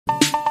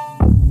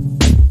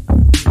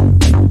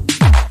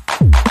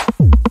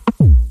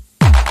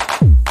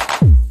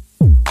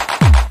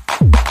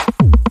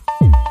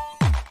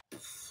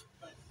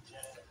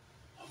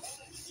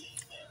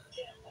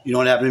You know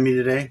what happened to me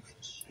today?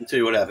 I'll tell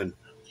you what happened.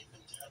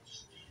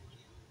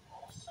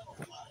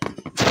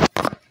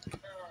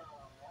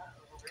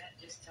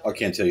 I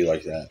can't tell you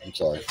like that. I'm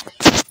sorry.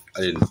 I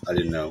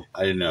didn't know.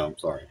 I'm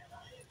sorry.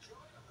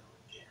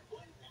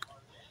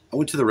 I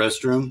went to the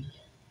restroom,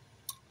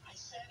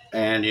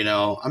 and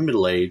I'm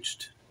middle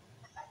aged,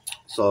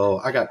 so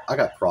I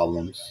got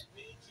problems,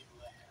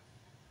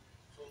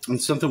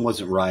 and something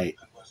wasn't right.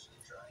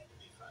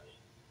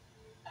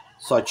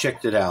 So I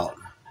checked it out.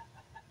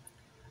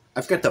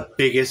 I've got the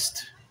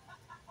biggest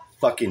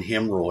fucking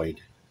hemorrhoid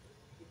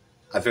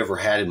I've ever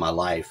had in my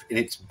life, and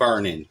it's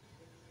burning.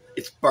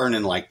 It's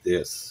burning like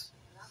this.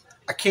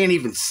 I can't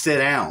even sit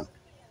down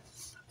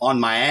on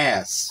my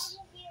ass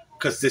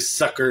because this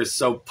sucker is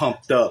so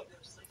pumped up.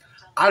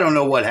 I don't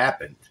know what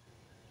happened.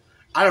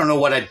 I don't know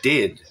what I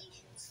did.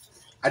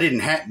 I didn't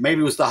have,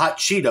 maybe it was the hot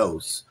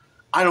Cheetos.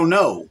 I don't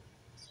know.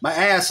 My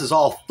ass is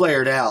all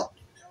flared out.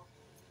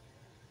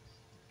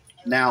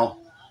 Now,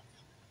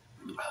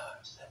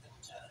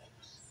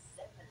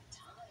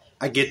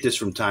 I get this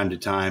from time to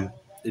time,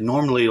 and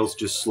normally it'll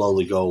just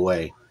slowly go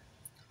away.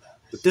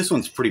 But this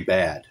one's pretty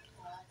bad.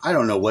 I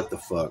don't know what the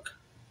fuck.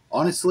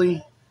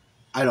 Honestly,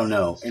 I don't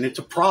know. And it's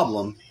a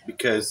problem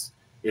because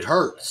it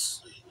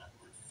hurts.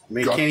 I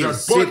mean, I can't even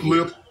sit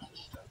here.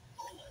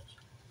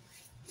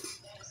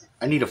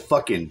 I need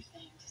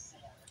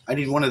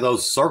one of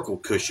those circle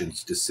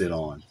cushions to sit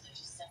on.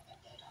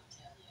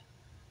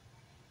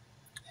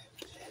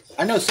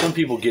 I know some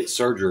people get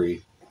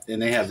surgery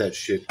and they have that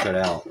shit cut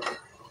out.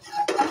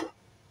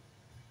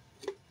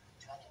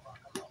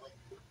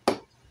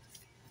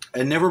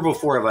 And never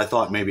before have I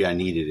thought maybe I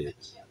needed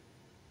it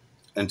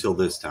until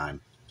this time.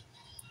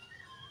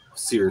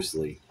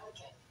 Seriously.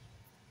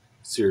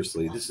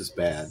 Seriously, this is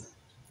bad.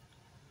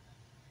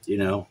 I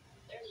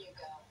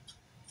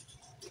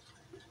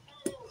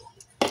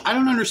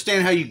don't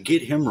understand how you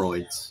get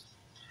hemorrhoids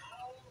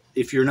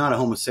if you're not a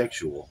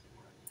homosexual.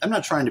 I'm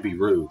not trying to be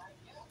rude.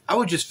 I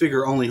would just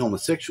figure only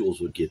homosexuals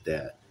would get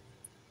that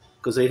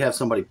because they'd have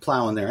somebody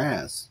plowing their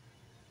ass.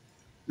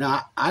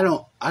 Now, I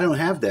don't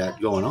have that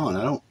going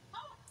on.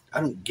 I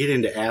don't get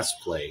into ass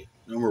play.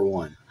 Number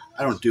one,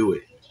 I don't do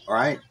it. All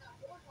right?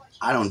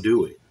 I don't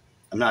do it.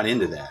 I'm not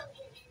into that.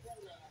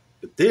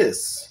 But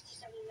this,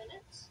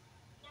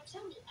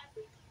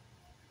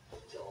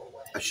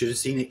 I should have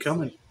seen it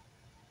coming.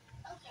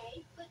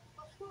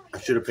 I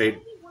should have paid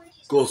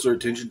closer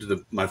attention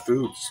to my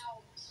foods.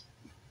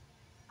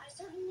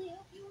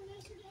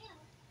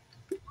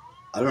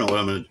 I don't know what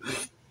I'm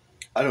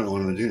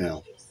gonna do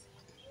now.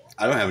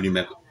 I don't have any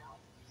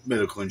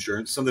medical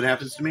insurance. Something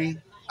happens to me,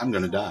 I'm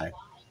gonna die.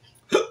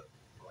 I'm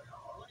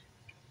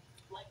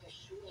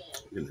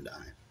gonna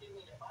die.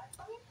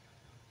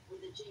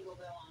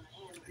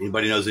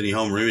 Anybody knows any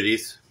home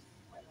remedies?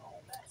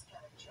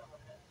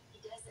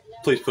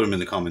 Please put them in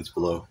the comments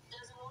below.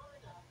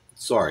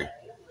 Sorry.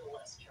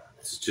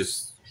 It's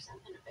just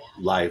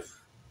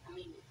life.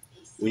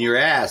 When your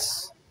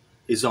ass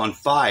is on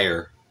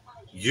fire,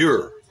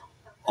 you're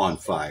on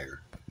fire.